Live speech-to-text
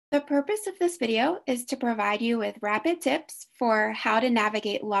The purpose of this video is to provide you with rapid tips for how to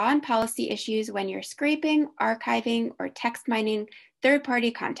navigate law and policy issues when you're scraping, archiving, or text mining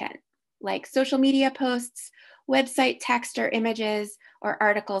third-party content, like social media posts, website text or images, or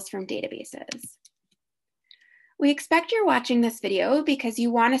articles from databases. We expect you're watching this video because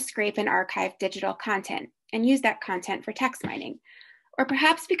you want to scrape and archive digital content and use that content for text mining, or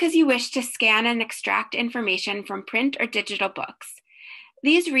perhaps because you wish to scan and extract information from print or digital books.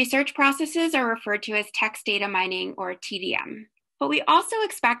 These research processes are referred to as text data mining, or TDM. But we also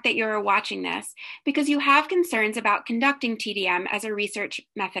expect that you're watching this because you have concerns about conducting TDM as a research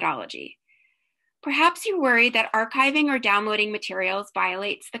methodology. Perhaps you're worried that archiving or downloading materials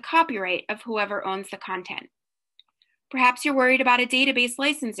violates the copyright of whoever owns the content. Perhaps you're worried about a database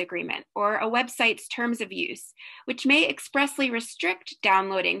license agreement or a website's terms of use, which may expressly restrict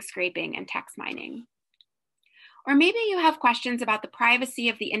downloading, scraping, and text mining. Or maybe you have questions about the privacy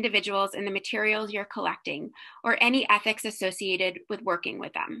of the individuals and the materials you're collecting, or any ethics associated with working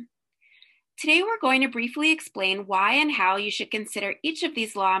with them. Today, we're going to briefly explain why and how you should consider each of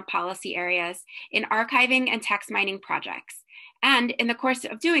these law and policy areas in archiving and text mining projects. And in the course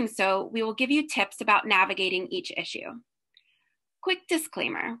of doing so, we will give you tips about navigating each issue. Quick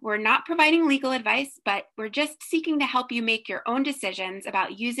disclaimer, we're not providing legal advice, but we're just seeking to help you make your own decisions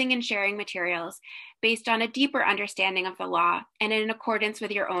about using and sharing materials based on a deeper understanding of the law and in accordance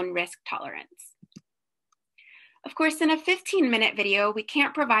with your own risk tolerance. Of course, in a 15-minute video, we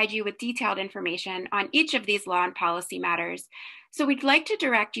can't provide you with detailed information on each of these law and policy matters, so we'd like to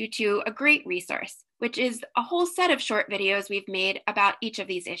direct you to a great resource, which is a whole set of short videos we've made about each of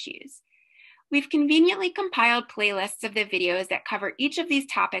these issues. We've conveniently compiled playlists of the videos that cover each of these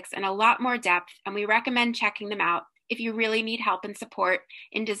topics in a lot more depth, and we recommend checking them out if you really need help and support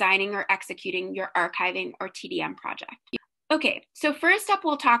in designing or executing your archiving or TDM project. Okay, so first up,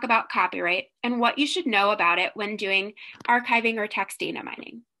 we'll talk about copyright and what you should know about it when doing archiving or text data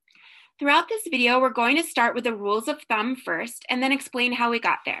mining. Throughout this video, we're going to start with the rules of thumb first and then explain how we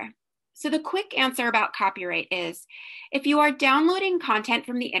got there. So the quick answer about copyright is, if you are downloading content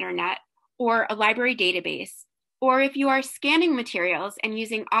from the internet or a library database, or if you are scanning materials and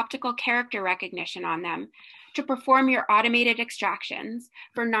using optical character recognition on them to perform your automated extractions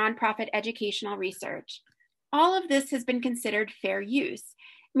for nonprofit educational research, all of this has been considered fair use,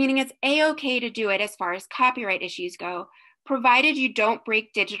 meaning it's a-okay to do it as far as copyright issues go, provided you don't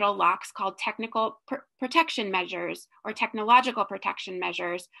break digital locks called technical protection measures or technological protection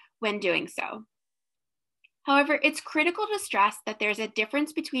measures when doing so. However, it's critical to stress that there's a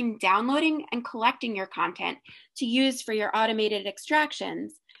difference between downloading and collecting your content to use for your automated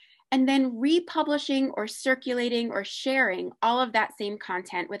extractions, and then republishing or circulating or sharing all of that same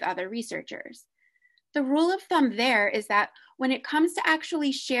content with other researchers. The rule of thumb there is that when it comes to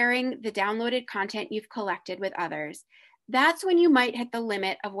actually sharing the downloaded content you've collected with others, that's when you might hit the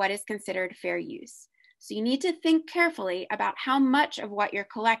limit of what is considered fair use. So you need to think carefully about how much of what you're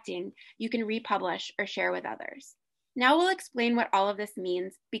collecting you can republish or share with others. Now we'll explain what all of this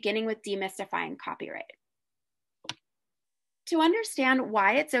means, beginning with demystifying copyright. To understand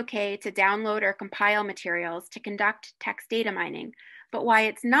why it's okay to download or compile materials to conduct text data mining, but why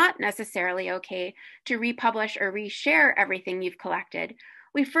it's not necessarily okay to republish or reshare everything you've collected,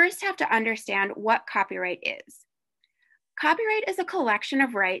 we first have to understand what copyright is. Copyright is a collection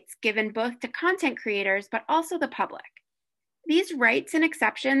of rights given both to content creators but also the public. These rights and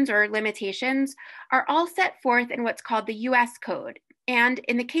exceptions or limitations are all set forth in what's called the US Code, and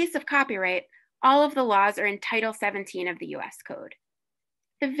in the case of copyright, all of the laws are in Title 17 of the US Code.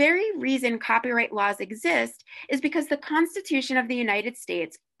 The very reason copyright laws exist is because the Constitution of the United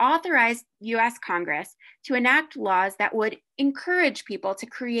States authorized US Congress to enact laws that would encourage people to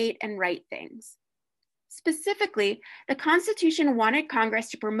create and write things. Specifically, the Constitution wanted Congress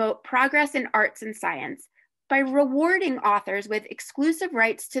to promote progress in arts and science by rewarding authors with exclusive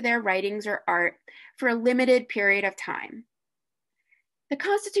rights to their writings or art for a limited period of time. The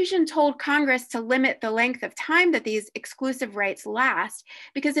Constitution told Congress to limit the length of time that these exclusive rights last,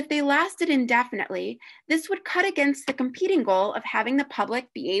 because if they lasted indefinitely, this would cut against the competing goal of having the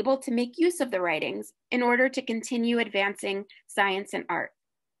public be able to make use of the writings in order to continue advancing science and art.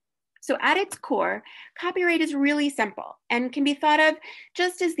 So at its core, copyright is really simple and can be thought of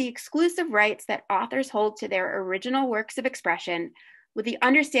just as the exclusive rights that authors hold to their original works of expression, with the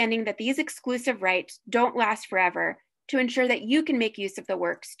understanding that these exclusive rights don't last forever, to ensure that you can make use of the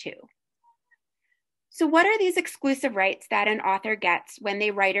works too. So what are these exclusive rights that an author gets when they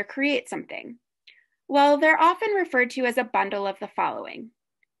write or create something? Well, they're often referred to as a bundle of the following.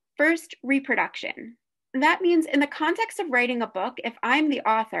 First, reproduction. That means in the context of writing a book, if I'm the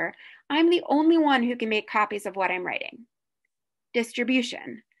author, I'm the only one who can make copies of what I'm writing.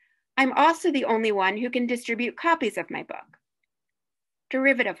 Distribution. I'm also the only one who can distribute copies of my book.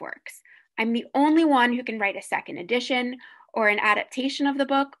 Derivative works. I'm the only one who can write a second edition or an adaptation of the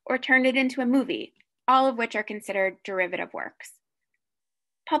book or turn it into a movie, all of which are considered derivative works.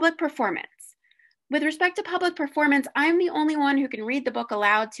 Public performance. With respect to public performance, I'm the only one who can read the book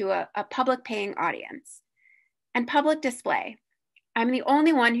aloud to a public paying audience. And public display. I'm the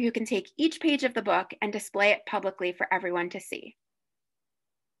only one who can take each page of the book and display it publicly for everyone to see.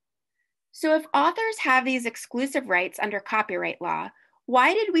 So if authors have these exclusive rights under copyright law,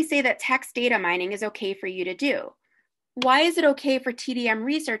 why did we say that text data mining is okay for you to do? Why is it okay for TDM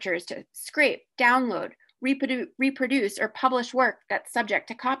researchers to scrape, download, reproduce, or publish work that's subject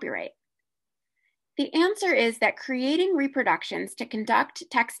to copyright? The answer is that creating reproductions to conduct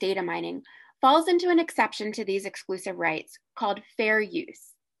text data mining falls into an exception to these exclusive rights called fair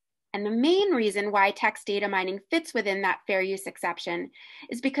use. And the main reason why text data mining fits within that fair use exception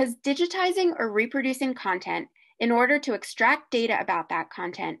is because digitizing or reproducing content in order to extract data about that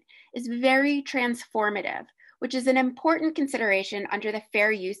content is very transformative, which is an important consideration under the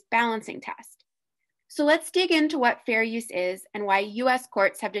fair use balancing test. So let's dig into what fair use is and why US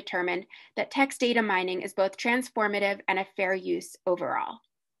courts have determined that text data mining is both transformative and a fair use overall.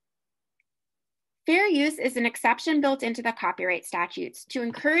 Fair use is an exception built into the copyright statutes to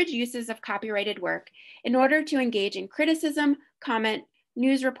encourage uses of copyrighted work in order to engage in criticism, comment,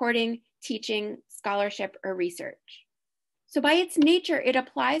 news reporting, teaching, scholarship, or research. So by its nature, it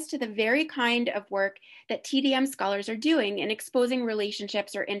applies to the very kind of work that TDM scholars are doing in exposing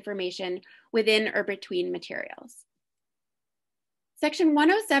relationships or information within or between materials. Section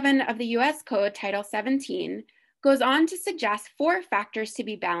 107 of the US Code, Title 17, goes on to suggest 4 factors to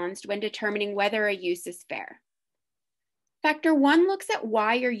be balanced when determining whether a use is fair. Factor 1 looks at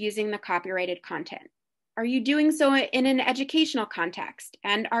why you're using the copyrighted content. Are you doing so in an educational context?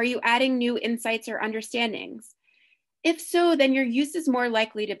 And are you adding new insights or understandings? If so, then your use is more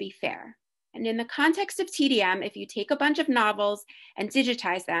likely to be fair. And in the context of TDM, if you take a bunch of novels and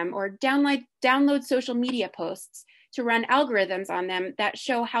digitize them or download social media posts to run algorithms on them that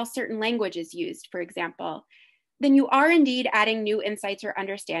show how certain language is used, for example, then you are indeed adding new insights or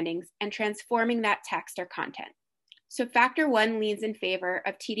understandings and transforming that text or content. So factor 1 leans in favor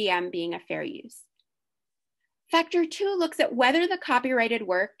of TDM being a fair use. Factor 2 looks at whether the copyrighted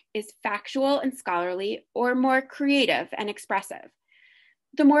work is factual and scholarly or more creative and expressive.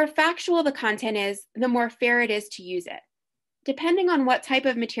 The more factual the content is, the more fair it is to use it. Depending on what type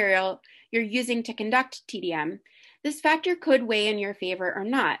of material you're using to conduct TDM, this factor could weigh in your favor or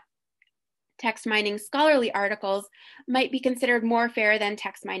not. Text mining scholarly articles might be considered more fair than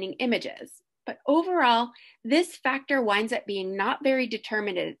text mining images. But overall, this factor winds up being not very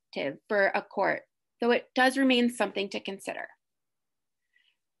determinative for a court, though it does remain something to consider.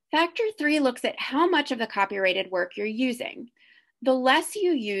 Factor 3 looks at how much of the copyrighted work you're using. The less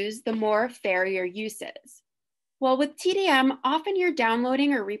you use, the more fair your use is. Well, with TDM, often you're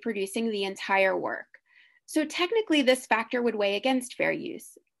downloading or reproducing the entire work. So technically, this factor would weigh against fair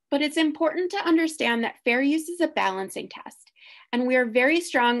use. But it's important to understand that fair use is a balancing test, and we are very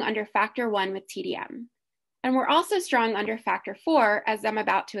strong under factor 1 with TDM. And we're also strong under factor 4, as I'm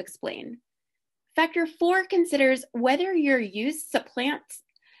about to explain. Factor 4 considers whether your use supplants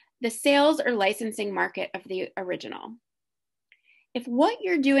the sales or licensing market of the original. If what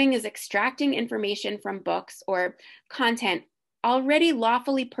you're doing is extracting information from books or content already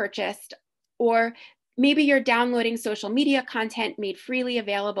lawfully purchased, or maybe you're downloading social media content made freely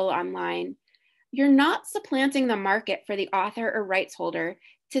available online, you're not supplanting the market for the author or rights holder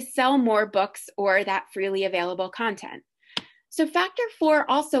to sell more books or that freely available content. So factor 4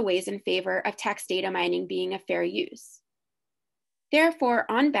 also weighs in favor of text data mining being a fair use. Therefore,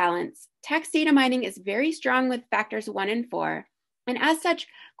 on balance, text data mining is very strong with factors 1 and 4, and as such,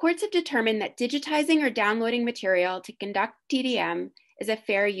 courts have determined that digitizing or downloading material to conduct TDM is a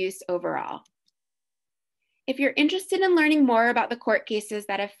fair use overall. If you're interested in learning more about the court cases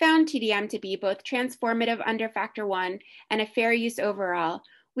that have found TDM to be both transformative under factor 1 and a fair use overall,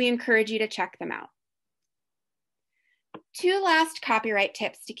 we encourage you to check them out. 2 last copyright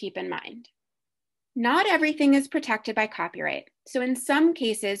tips to keep in mind. Not everything is protected by copyright, so in some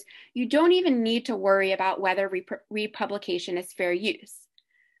cases, you don't even need to worry about whether republication is fair use.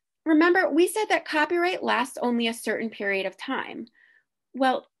 Remember, we said that copyright lasts only a certain period of time.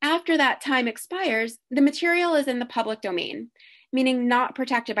 Well, after that time expires, the material is in the public domain, meaning not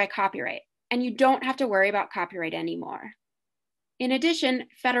protected by copyright, and you don't have to worry about copyright anymore. In addition,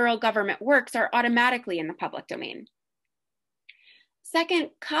 federal government works are automatically in the public domain. Second,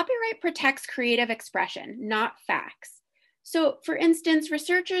 copyright protects creative expression, not facts. So, for instance,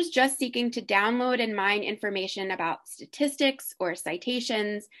 researchers just seeking to download and mine information about statistics or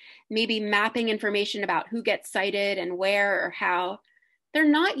citations, maybe mapping information about who gets cited and where or how, they're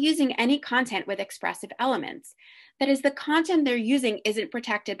not using any content with expressive elements. That is, the content they're using isn't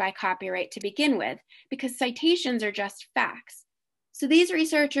protected by copyright to begin with, because citations are just facts. So these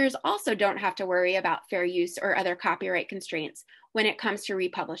researchers also don't have to worry about fair use or other copyright constraints when it comes to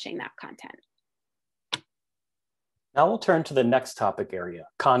republishing that content. Now we'll turn to the next topic area,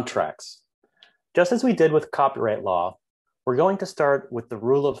 contracts. Just as we did with copyright law, we're going to start with the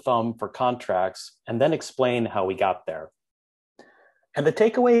rule of thumb for contracts and then explain how we got there. And the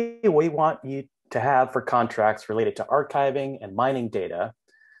takeaway we want you to have for contracts related to archiving and mining data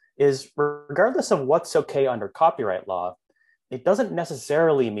is, regardless of what's okay under copyright law, it doesn't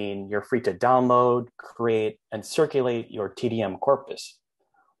necessarily mean you're free to download, create, and circulate your TDM corpus.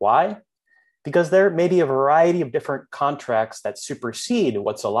 Why? Because there may be a variety of different contracts that supersede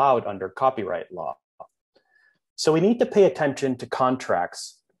what's allowed under copyright law. So we need to pay attention to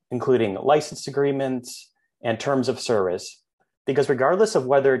contracts, including license agreements and terms of service, because regardless of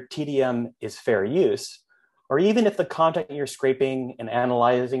whether TDM is fair use, or even if the content you're scraping and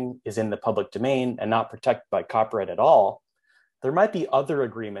analyzing is in the public domain and not protected by copyright at all, there might be other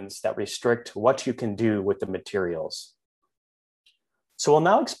agreements that restrict what you can do with the materials. So we'll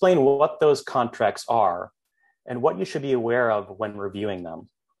now explain what those contracts are and what you should be aware of when reviewing them.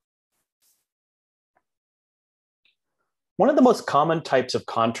 One of the most common types of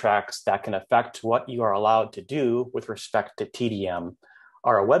contracts that can affect what you are allowed to do with respect to TDM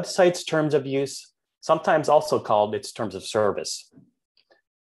are a website's terms of use, sometimes also called its terms of service.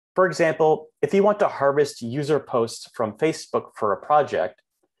 For example, if you want to harvest user posts from Facebook for a project,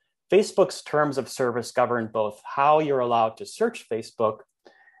 Facebook's terms of service govern both how you're allowed to search Facebook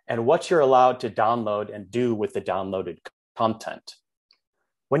and what you're allowed to download and do with the downloaded content.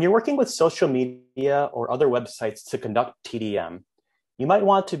 When you're working with social media or other websites to conduct TDM, you might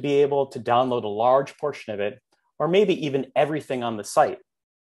want to be able to download a large portion of it, or maybe even everything on the site.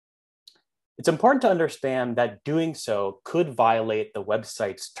 It's important to understand that doing so could violate the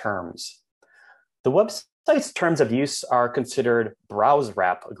website's terms. The website's terms of use are considered browse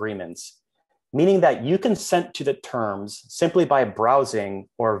wrap agreements, meaning that you consent to the terms simply by browsing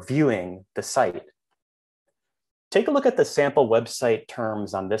or viewing the site. Take a look at the sample website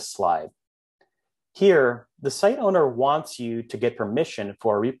terms on this slide. Here, the site owner wants you to get permission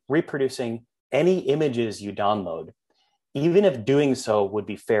for reproducing any images you download, even if doing so would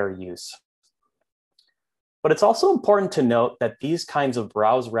be fair use. But it's also important to note that these kinds of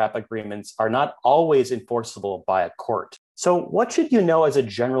browse wrap agreements are not always enforceable by a court. So what should you know as a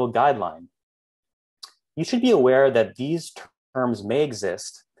general guideline? You should be aware that these terms may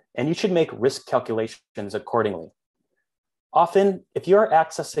exist, and you should make risk calculations accordingly. Often, if you're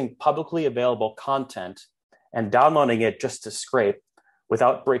accessing publicly available content and downloading it just to scrape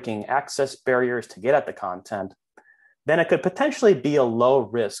without breaking access barriers to get at the content, then it could potentially be a low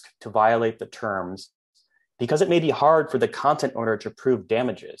risk to violate the terms, because it may be hard for the content owner to prove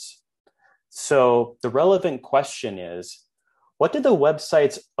damages. So the relevant question is, what did the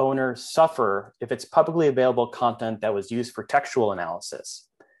website's owner suffer if it's publicly available content that was used for textual analysis?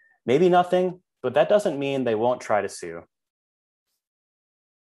 Maybe nothing, but that doesn't mean they won't try to sue.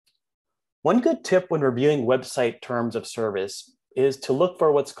 One good tip when reviewing website terms of service is to look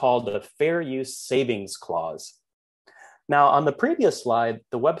for what's called a fair use savings clause. Now, on the previous slide,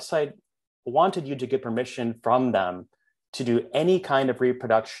 the website wanted you to get permission from them to do any kind of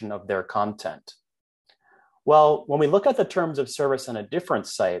reproduction of their content. Well, when we look at the terms of service on a different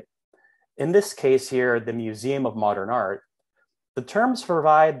site, in this case here, the Museum of Modern Art, the terms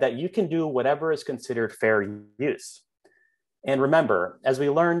provide that you can do whatever is considered fair use. And remember, as we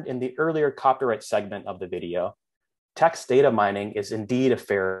learned in the earlier copyright segment of the video, text data mining is indeed a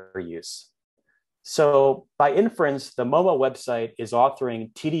fair use. So by inference, the MoMA website is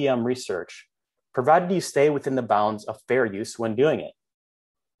authoring TDM research, provided you stay within the bounds of fair use when doing it.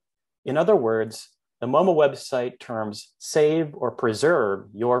 In other words, the MoMA website terms save or preserve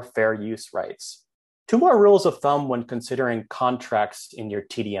your fair use rights. Two more rules of thumb when considering contracts in your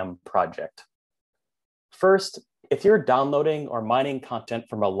TDM project. First, if you're downloading or mining content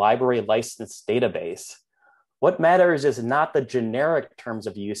from a library license database, what matters is not the generic terms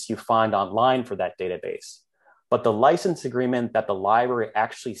of use you find online for that database, but the license agreement that the library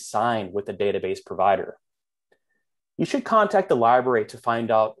actually signed with the database provider. You should contact the library to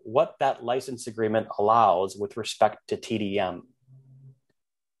find out what that license agreement allows with respect to TDM.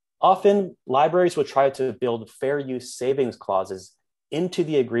 Often, libraries will try to build fair use savings clauses into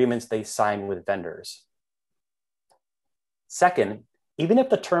the agreements they sign with vendors. Second, even if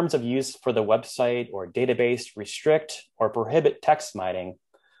the terms of use for the website or database restrict or prohibit text mining,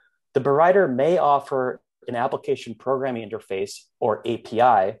 the provider may offer an application programming interface, or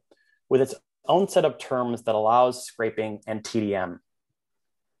API, with its own set of terms that allows scraping and TDM.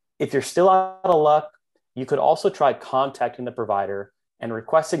 If you're still out of luck, you could also try contacting the provider and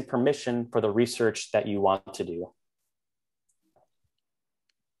requesting permission for the research that you want to do.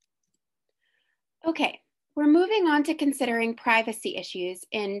 Okay, we're moving on to considering privacy issues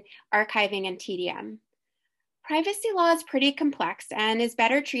in archiving and TDM. Privacy law is pretty complex and is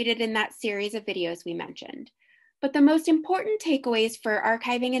better treated in that series of videos we mentioned. But the most important takeaways for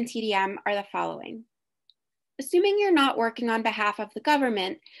archiving and TDM are the following. Assuming you're not working on behalf of the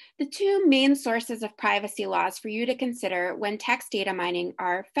government, the two main sources of privacy laws for you to consider when text data mining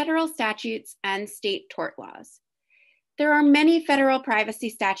are federal statutes and state tort laws. There are many federal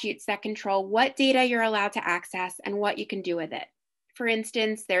privacy statutes that control what data you're allowed to access and what you can do with it. For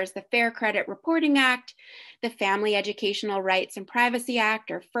instance, there's the Fair Credit Reporting Act, the Family Educational Rights and Privacy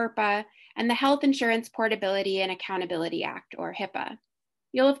Act, or FERPA, and the Health Insurance Portability and Accountability Act, or HIPAA.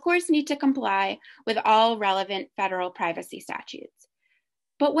 You'll of course need to comply with all relevant federal privacy statutes.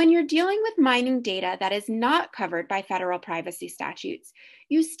 But when you're dealing with mining data that is not covered by federal privacy statutes,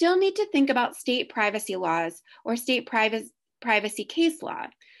 you still need to think about state privacy laws or state privacy case law.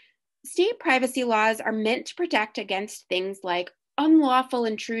 State privacy laws are meant to protect against things like unlawful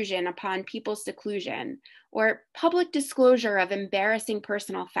intrusion upon people's seclusion or public disclosure of embarrassing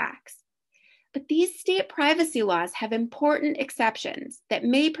personal facts. But these state privacy laws have important exceptions that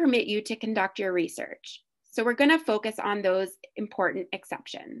may permit you to conduct your research. So we're going to focus on those important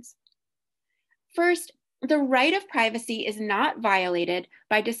exceptions. First, the right of privacy is not violated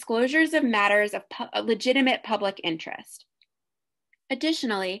by disclosures of matters of legitimate public interest.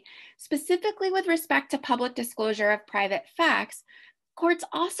 Additionally, specifically with respect to public disclosure of private facts, courts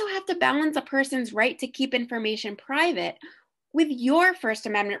also have to balance a person's right to keep information private with your First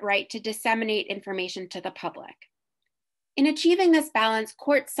Amendment right to disseminate information to the public. In achieving this balance,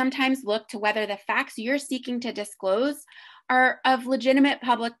 courts sometimes look to whether the facts you're seeking to disclose are of legitimate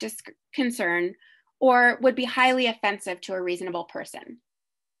public concern or would be highly offensive to a reasonable person.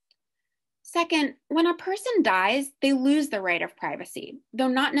 Second, when a person dies, they lose the right of privacy, though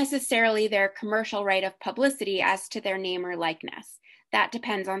not necessarily their commercial right of publicity as to their name or likeness. That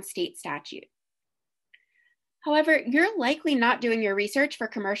depends on state statute. However, you're likely not doing your research for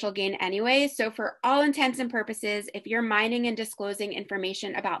commercial gain anyway, so for all intents and purposes, if you're mining and disclosing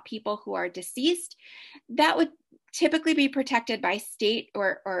information about people who are deceased, that would typically be protected by state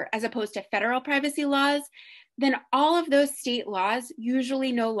or as opposed to federal privacy laws, then all of those state laws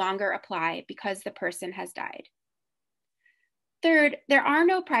usually no longer apply because the person has died. Third, there are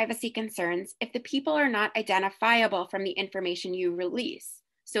no privacy concerns if the people are not identifiable from the information you release.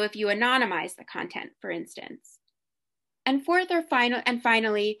 So if you anonymize the content, for instance. And fourth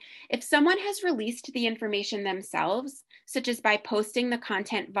finally, if someone has released the information themselves, such as by posting the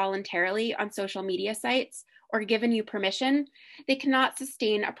content voluntarily on social media sites or given you permission, they cannot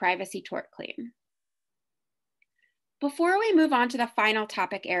sustain a privacy tort claim. Before we move on to the final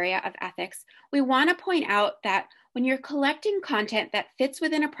topic area of ethics, we want to point out that when you're collecting content that fits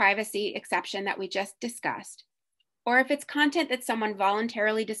within a privacy exception that we just discussed, or if it's content that someone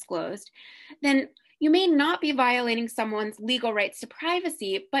voluntarily disclosed, then you may not be violating someone's legal rights to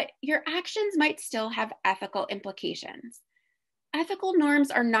privacy, but your actions might still have ethical implications. Ethical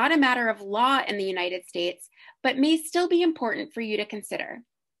norms are not a matter of law in the United States, but may still be important for you to consider.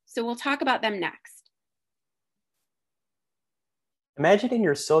 So we'll talk about them next. Imagine in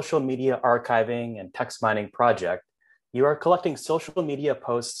your social media archiving and text mining project, you are collecting social media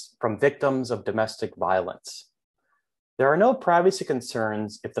posts from victims of domestic violence. There are no privacy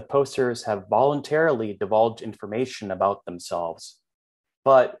concerns if the posters have voluntarily divulged information about themselves.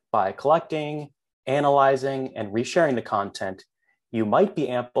 But by collecting, analyzing, and resharing the content, you might be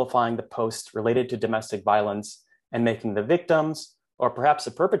amplifying the posts related to domestic violence and making the victims, or perhaps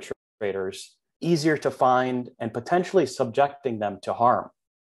the perpetrators, easier to find and potentially subjecting them to harm.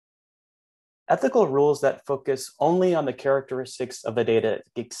 Ethical rules that focus only on the characteristics of the data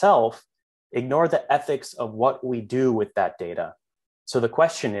itself ignore the ethics of what we do with that data. So the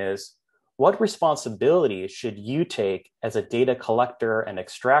question is, what responsibility should you take as a data collector and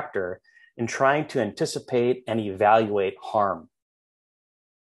extractor in trying to anticipate and evaluate harm?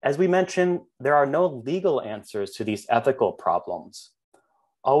 As we mentioned, there are no legal answers to these ethical problems.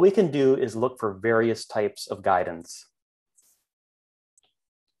 All we can do is look for various types of guidance.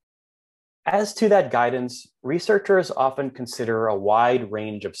 As to that guidance, researchers often consider a wide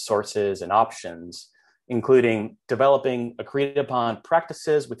range of sources and options, including developing agreed upon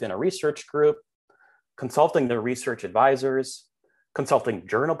practices within a research group, consulting their research advisors, consulting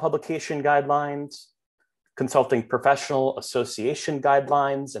journal publication guidelines, consulting professional association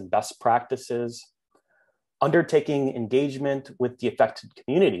guidelines and best practices, undertaking engagement with the affected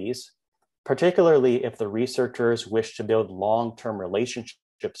communities, particularly if the researchers wish to build long-term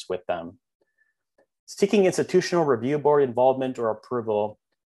relationships with them, seeking institutional review board involvement or approval,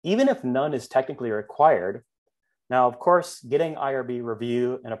 even if none is technically required. Now, of course, getting IRB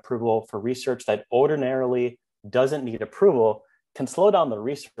review and approval for research that ordinarily doesn't need approval can slow down the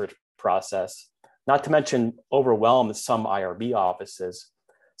research process, not to mention overwhelm some IRB offices.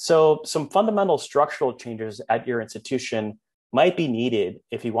 So some fundamental structural changes at your institution might be needed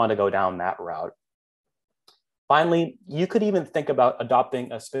if you want to go down that route. Finally, you could even think about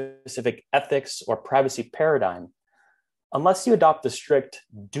adopting a specific ethics or privacy paradigm. Unless you adopt the strict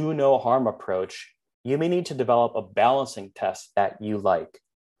do no harm approach, you may need to develop a balancing test that you like.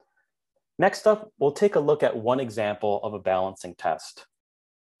 Next up, we'll take a look at one example of a balancing test.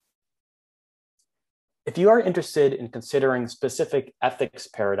 If you are interested in considering specific ethics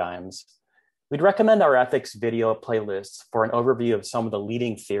paradigms, we'd recommend our ethics video playlists for an overview of some of the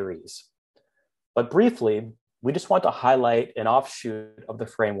leading theories. But briefly, we just want to highlight an offshoot of the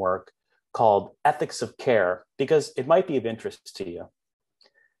framework called ethics of care because it might be of interest to you.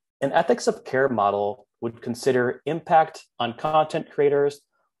 An ethics of care model would consider impact on content creators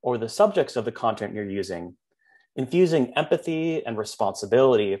or the subjects of the content you're using, infusing empathy and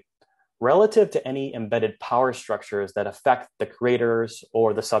responsibility relative to any embedded power structures that affect the creators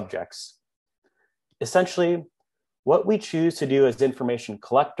or the subjects. Essentially, what we choose to do as information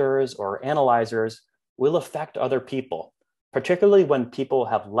collectors or analyzers will affect other people, particularly when people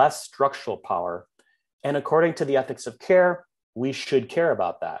have less structural power. And according to the ethics of care, we should care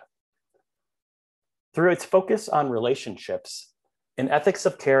about that. Through its focus on relationships, an ethics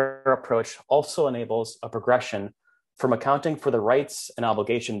of care approach also enables a progression from accounting for the rights and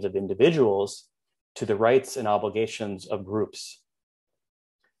obligations of individuals to the rights and obligations of groups.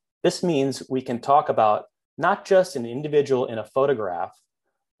 This means we can talk about not just an individual in a photograph,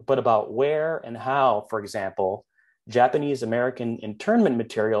 but about where and how, for example, Japanese American internment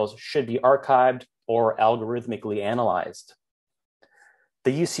materials should be archived or algorithmically analyzed.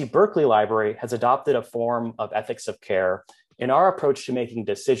 The UC Berkeley Library has adopted a form of ethics of care in our approach to making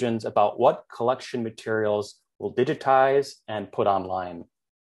decisions about what collection materials we'll digitize and put online.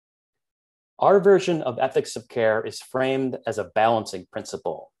 Our version of ethics of care is framed as a balancing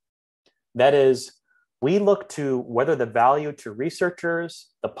principle. That is, we look to whether the value to researchers,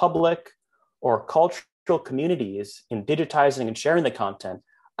 the public, or cultural communities in digitizing and sharing the content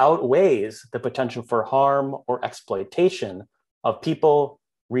outweighs the potential for harm or exploitation of people,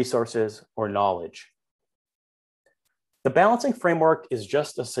 resources, or knowledge. The balancing framework is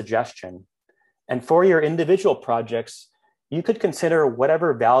just a suggestion, and for your individual projects, you could consider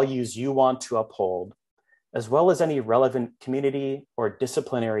whatever values you want to uphold, as well as any relevant community or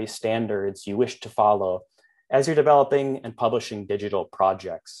disciplinary standards you wish to follow as you're developing and publishing digital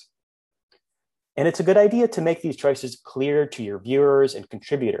projects. And it's a good idea to make these choices clear to your viewers and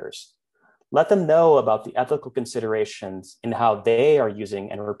contributors. Let them know about the ethical considerations in how they are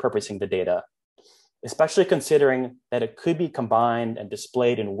using and repurposing the data, especially considering that it could be combined and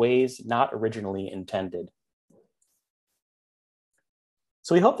displayed in ways not originally intended.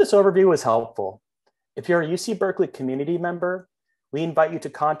 So we hope this overview was helpful. If you're a UC Berkeley community member, we invite you to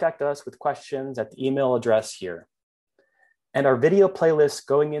contact us with questions at the email address here. And our video playlists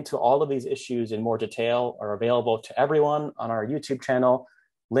going into all of these issues in more detail are available to everyone on our YouTube channel,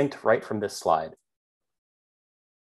 linked right from this slide.